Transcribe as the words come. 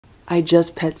I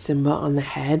just pet Simba on the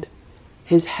head.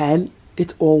 His head,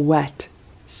 it's all wet.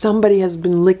 Somebody has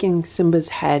been licking Simba's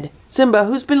head. Simba,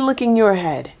 who's been licking your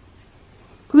head?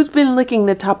 Who's been licking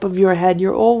the top of your head?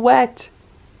 You're all wet.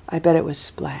 I bet it was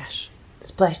Splash.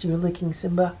 Splash, you were licking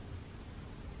Simba?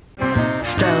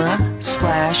 Stella,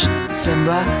 Splash,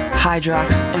 Simba,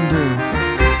 Hydrox, and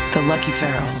Boo, the Lucky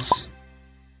Ferals.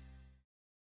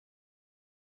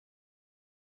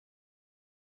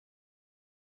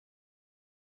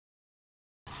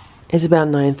 It's about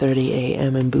 9:30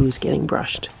 a.m. and Boo's getting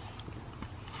brushed.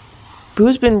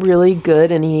 Boo's been really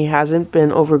good and he hasn't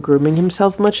been over-grooming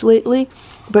himself much lately,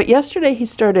 but yesterday he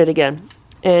started again.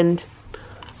 And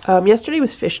yesterday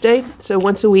was fish day, so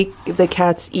once a week the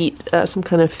cats eat some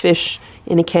kind of fish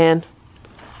in a can,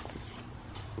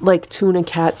 like tuna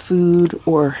cat food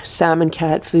or salmon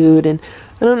cat food. And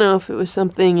I don't know if it was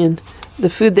something in the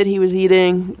food that he was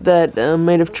eating that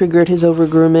might have triggered his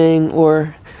over-grooming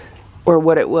or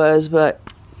what it was, but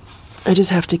I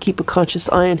just have to keep a conscious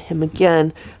eye on him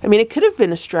again. I mean, it could have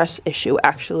been a stress issue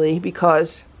actually,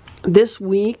 because this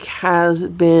week has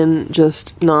been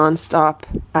just non-stop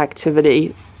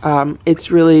activity.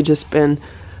 It's really just been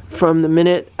from the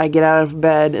minute I get out of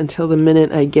bed until the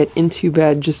minute I get into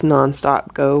bed, just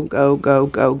non-stop, go, go, go,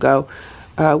 go, go,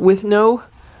 with no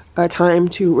time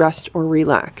to rest or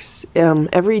relax.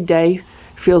 Every day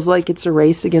feels like it's a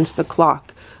race against the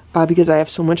clock because I have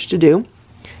so much to do.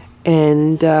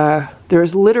 And there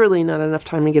is literally not enough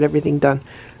time to get everything done.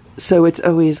 So it's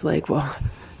always like, well,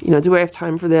 you know, do I have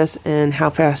time for this? And how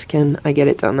fast can I get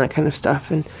it done? That kind of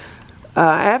stuff. And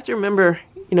I have to remember,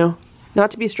 you know, not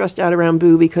to be stressed out around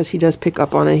Boo because he does pick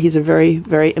up on it. He's a very,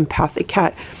 very empathic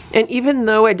cat. And even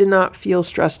though I did not feel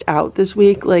stressed out this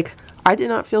week, like I did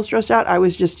not feel stressed out, I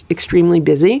was just extremely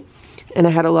busy and I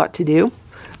had a lot to do.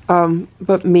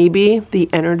 But maybe the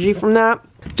energy from that,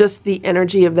 just the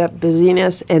energy of that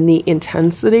busyness and the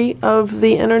intensity of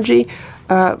the energy,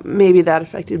 maybe that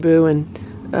affected Boo,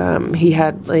 and he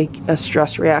had like a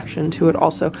stress reaction to it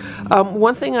also.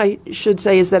 One thing I should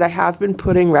say is that I have been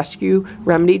putting rescue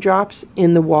remedy drops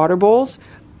in the water bowls,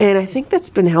 and I think that's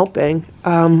been helping.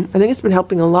 I think it's been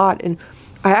helping a lot, and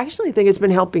I actually think it's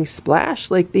been helping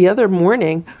Splash. Like the other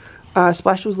morning,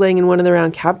 Splash was laying in one of the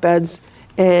round cat beds,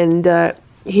 and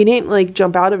he didn't like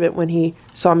jump out of it when he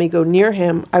saw me go near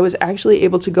him. I was actually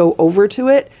able to go over to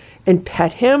it and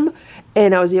pet him,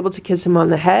 and I was able to kiss him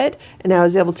on the head, and I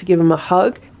was able to give him a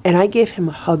hug, and I gave him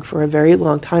a hug for a very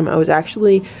long time. I was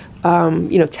actually,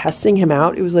 you know, testing him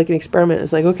out. It was like an experiment.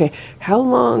 It's like, okay, how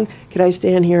long could I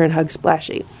stand here and hug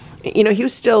Splashy? You know, he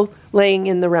was still laying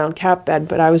in the round cat bed,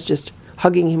 but I was just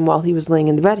hugging him while he was laying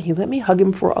in the bed. He let me hug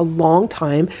him for a long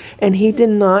time, and he did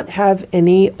not have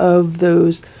any of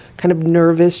those kind of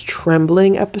nervous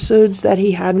trembling episodes that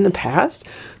he had in the past.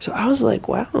 So I was like,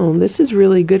 wow, this is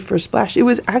really good for Splash. It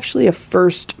was actually a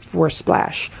first for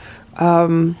Splash.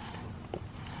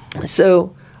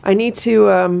 So I need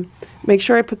to make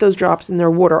sure I put those drops in their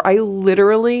water. I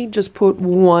literally just put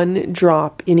one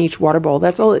drop in each water bowl.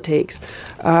 That's all it takes.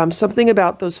 Something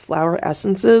about those flower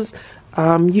essences,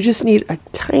 you just need a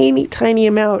tiny, tiny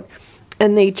amount,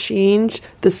 and they change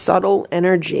the subtle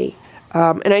energy.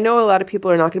 And I know a lot of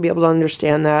people are not going to be able to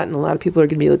understand that, and a lot of people are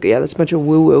going to be like, yeah, that's a bunch of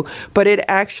woo-woo. But it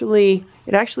actually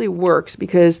works,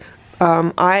 because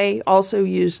I also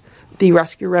use the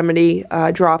Rescue Remedy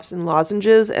drops and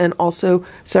lozenges, and also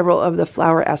several of the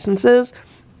flower essences,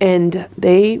 and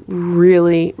they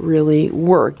really, really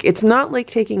work. It's not like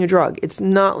taking a drug. It's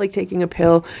not like taking a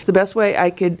pill. The best way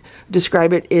I could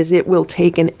describe it is it will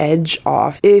take an edge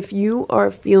off. If you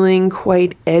are feeling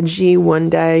quite edgy one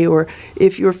day, or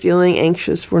if you're feeling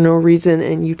anxious for no reason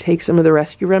and you take some of the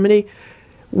Rescue Remedy,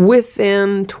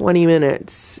 within 20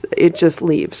 minutes, it just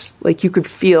leaves. Like you could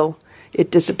feel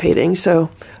it dissipating. So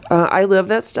I love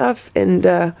that stuff, and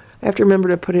I have to remember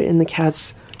to put it in the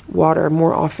cat's water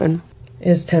more often.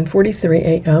 It's 10:43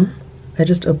 a.m. I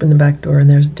just opened the back door and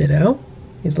there's Ditto.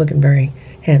 He's looking very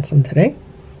handsome today.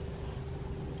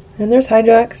 And there's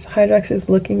Hydrox. Hydrox is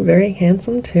looking very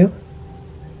handsome too.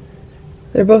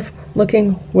 They're both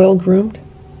looking well groomed.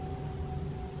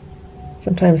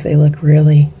 Sometimes they look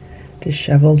really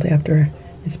disheveled after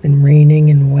it's been raining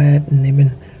and wet and they've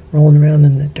been rolling around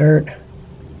in the dirt.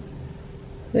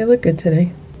 They look good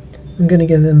today. I'm gonna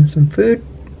give them some food.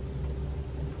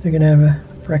 They're gonna have a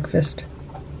breakfast.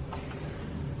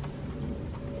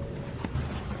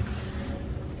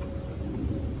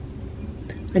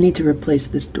 I need to replace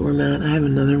this doormat. I have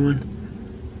another one.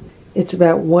 It's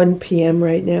about 1 p.m.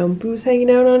 right now, and Boo's hanging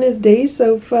out on his day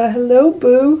sofa. Hello,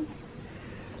 Boo.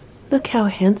 Look how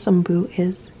handsome Boo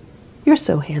is. You're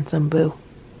so handsome, Boo.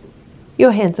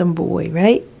 You're a handsome boy,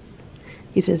 right?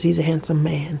 He says he's a handsome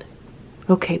man.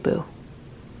 Okay, Boo.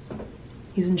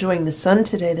 He's enjoying the sun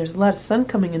today. There's a lot of sun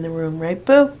coming in the room, right,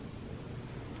 Boo?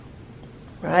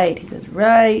 Right, he says,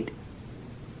 right.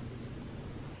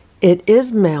 It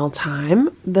is mail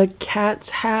time. The cats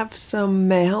have some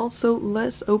mail, so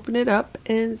let's open it up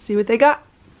and see what they got.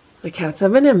 The cats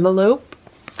have an envelope.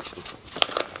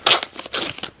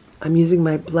 I'm using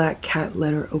my black cat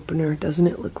letter opener. Doesn't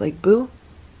it look like Boo?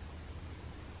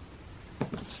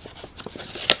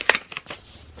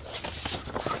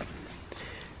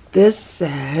 This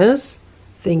says,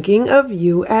 thinking of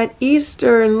you at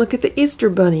Easter. And look at the Easter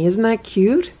bunny. Isn't that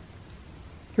cute? It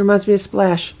reminds me of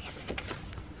Splash.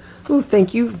 Oh,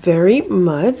 thank you very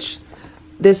much.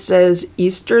 This says,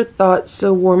 Easter thoughts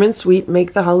so warm and sweet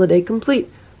make the holiday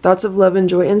complete. Thoughts of love and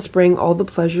joy and spring, all the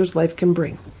pleasures life can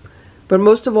bring. But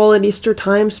most of all at Easter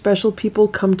time, special people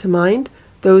come to mind.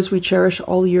 Those we cherish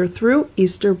all year through.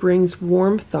 Easter brings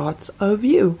warm thoughts of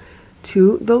you.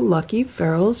 To the lucky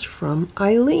ferals from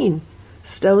Eileen.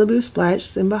 Stella, Boo, Splash,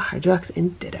 Simba, Hydrox,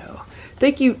 and Ditto.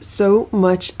 Thank you so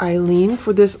much, Eileen,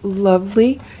 for this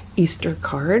lovely Easter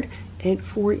card and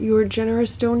for your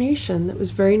generous donation. That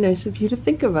was very nice of you to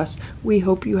think of us. We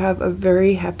hope you have a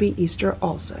very happy Easter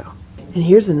also. And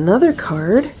here's another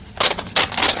card.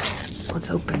 Let's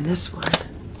open this one.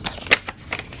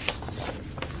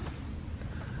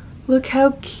 Look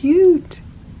how cute.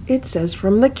 It says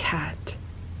from the cat.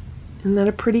 Isn't that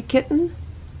a pretty kitten?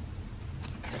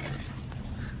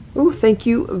 Oh, thank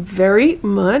you very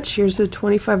much. Here's a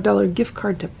 $25 gift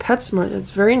card to PetSmart.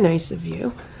 That's very nice of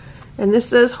you. And this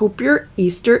says, hope your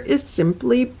Easter is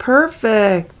simply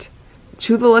perfect.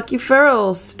 To the lucky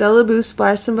ferals, Stella, Boo,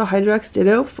 Splash, Simba, Hydrox,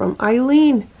 Ditto from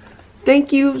Eileen.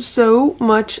 Thank you so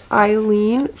much,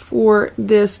 Eileen, for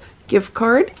this gift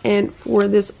card and for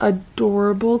this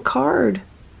adorable card.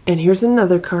 And here's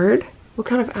another card. What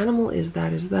kind of animal is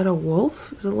that? Is that a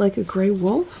wolf? Is it like a gray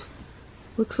wolf?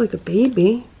 Looks like a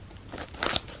baby.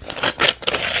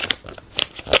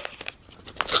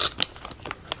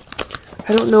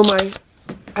 I don't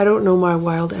know my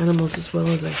wild animals as well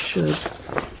as I should.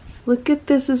 Look at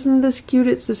this, isn't this cute?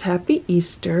 It says Happy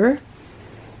Easter.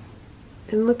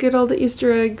 And look at all the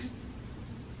Easter eggs.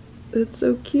 It's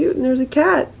so cute, and there's a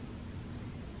cat.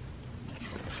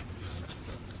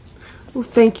 Well,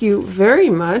 thank you very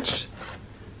much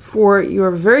for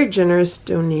your very generous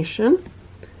donation.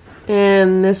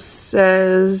 And this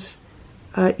says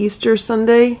Easter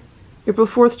Sunday, April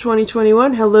 4th,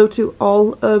 2021. Hello to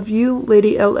all of you,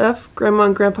 Lady LF, Grandma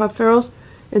and Grandpa Ferals,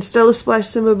 and Stella, Splash,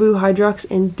 Simba, Boo, Hydrox,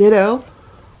 and Ditto.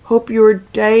 Hope your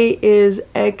day is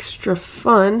extra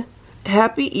fun.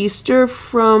 Happy Easter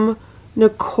from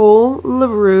Nicole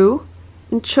Larue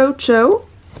and Cho.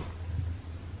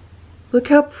 Look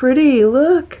how pretty,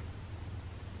 look.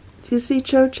 Do you see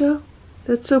Cho?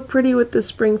 That's so pretty with the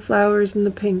spring flowers and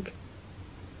the pink.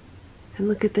 And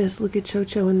look at this, look at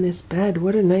Cho in this bed.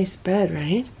 What a nice bed,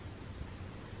 right?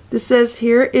 This says,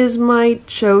 here is my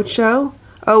Cho.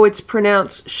 Oh, it's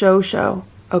pronounced Sho.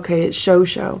 Okay, it's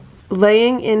Sho.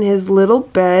 Laying in his little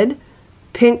bed.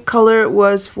 Pink color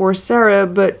was for Sarah,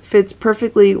 but fits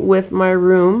perfectly with my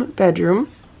bedroom.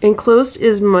 Enclosed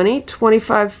is money,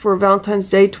 $25 for Valentine's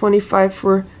Day, $25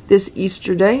 for this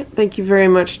Easter day. Thank you very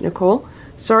much, Nicole.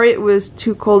 Sorry it was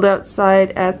too cold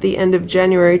outside at the end of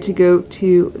January to go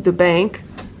to the bank.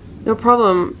 No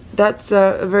problem. That's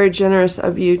very generous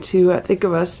of you to think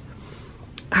of us.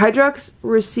 Hydrox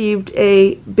received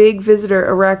a big visitor,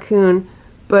 a raccoon,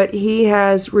 but he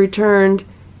has returned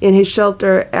in his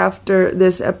shelter after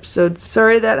this episode.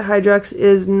 Sorry that Hydrox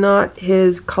is not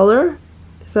his color.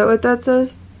 Is that what that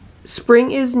says?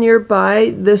 Spring is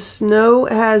nearby. The snow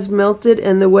has melted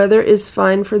and the weather is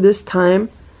fine for this time.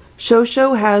 Sho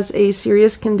has a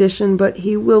serious condition, but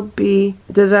he will be,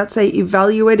 does that say,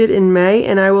 evaluated in May,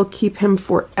 and I will keep him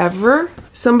forever?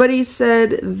 Somebody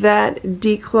said that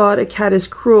declawed a cat is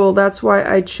cruel. That's why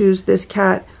I choose this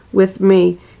cat with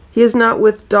me. He is not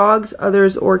with dogs,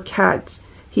 others, or cats.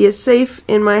 He is safe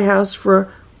in my house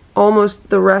for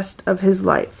almost the rest of his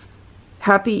life.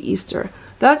 Happy Easter.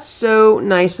 That's so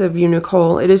nice of you,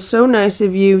 Nicole. It is so nice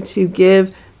of you to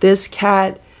give this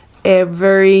cat a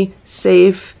very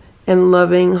safe and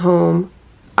loving home.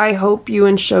 I hope you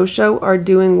and Sho are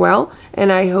doing well,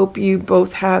 and I hope you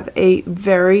both have a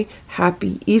very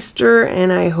happy Easter,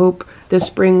 and I hope the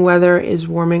spring weather is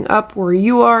warming up where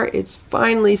you are. It's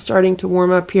finally starting to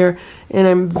warm up here, and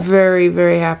I'm very,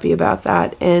 very happy about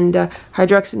that. And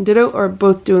Hydrox and Ditto are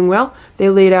both doing well. They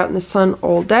laid out in the sun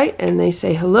all day, and they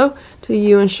say hello to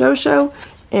you and Sho.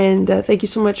 And thank you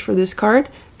so much for this card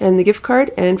and the gift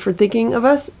card, and for thinking of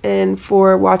us, and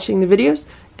for watching the videos,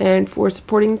 and for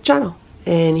supporting the channel.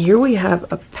 And here we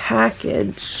have a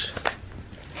package.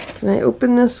 Can I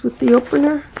open this with the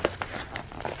opener?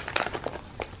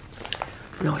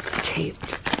 No, it's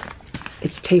taped.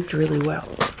 It's taped really well.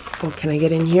 Oh, can I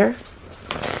get in here?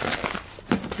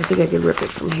 I think I could rip it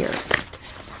from here.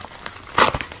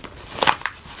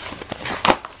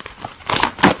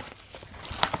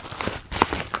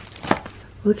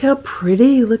 Look how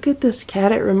pretty. Look at this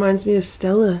cat. It reminds me of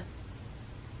Stella.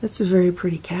 That's a very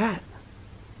pretty cat.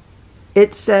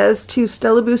 It says to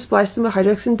Stella, Boo, Splash, Simba,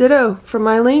 Hydrox, and Ditto from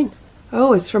Eileen.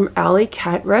 Oh, it's from Alley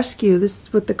Cat Rescue. This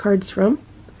is what the card's from.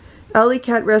 Alley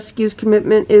Cat Rescue's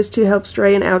commitment is to help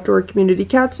stray and outdoor community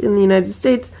cats in the United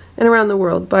States and around the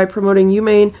world by promoting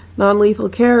humane, non-lethal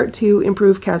care to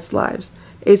improve cats' lives.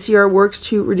 ACR works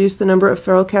to reduce the number of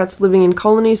feral cats living in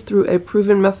colonies through a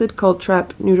proven method called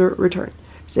trap, neuter, return.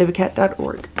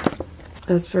 SaveACat.org.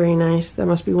 That's very nice. That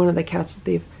must be one of the cats that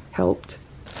they've helped.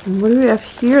 And what do we have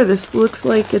here? This looks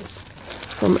like it's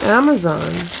from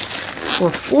Amazon,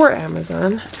 or for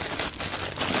Amazon,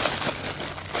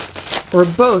 or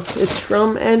both. It's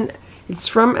from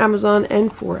Amazon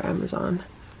and for Amazon.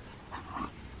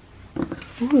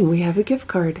 Ooh, we have a gift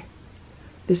card.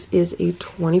 This is a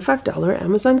 $25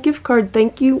 Amazon gift card.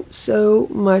 Thank you so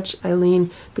much, Eileen.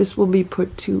 This will be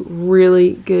put to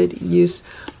really good use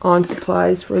on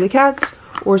supplies for the cats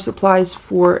or supplies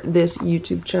for this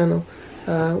YouTube channel.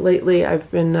 Lately, I've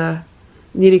been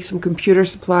needing some computer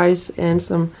supplies and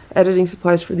some editing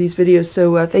supplies for these videos,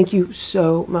 so thank you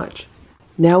so much.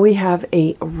 Now we have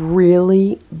a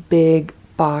really big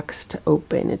box to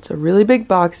open. It's a really big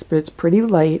box, but it's pretty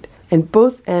light. And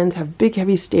both ends have big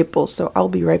heavy staples, so I'll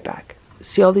be right back.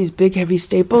 See all these big heavy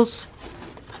staples?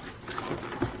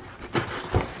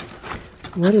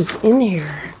 What is in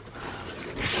here?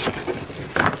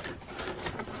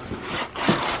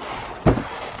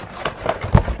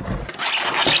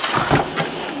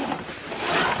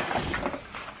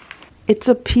 It's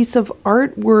a piece of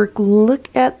artwork. Look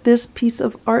at this piece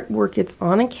of artwork. It's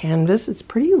on a canvas. It's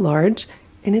pretty large.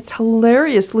 And it's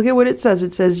hilarious. Look at what it says.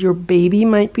 It says, your baby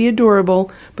might be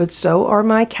adorable, but so are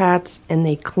my cats, and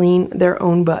they clean their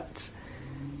own butts.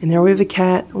 And there we have a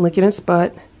cat licking its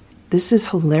butt. This is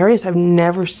hilarious. I've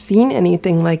never seen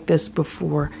anything like this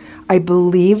before. I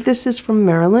believe this is from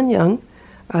Marilyn Young.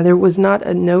 There was not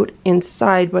a note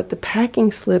inside, but the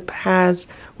packing slip has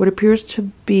what appears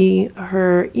to be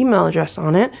her email address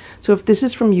on it. So if this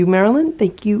is from you, Marilyn,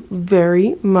 thank you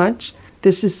very much.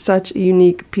 This is such a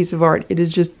unique piece of art. It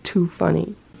is just too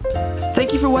funny.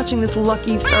 Thank you for watching this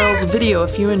Lucky Ferals video.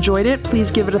 If you enjoyed it,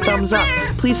 please give it a thumbs up.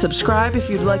 Please subscribe if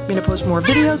you'd like me to post more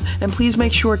videos, and please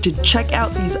make sure to check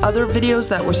out these other videos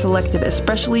that were selected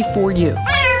especially for you.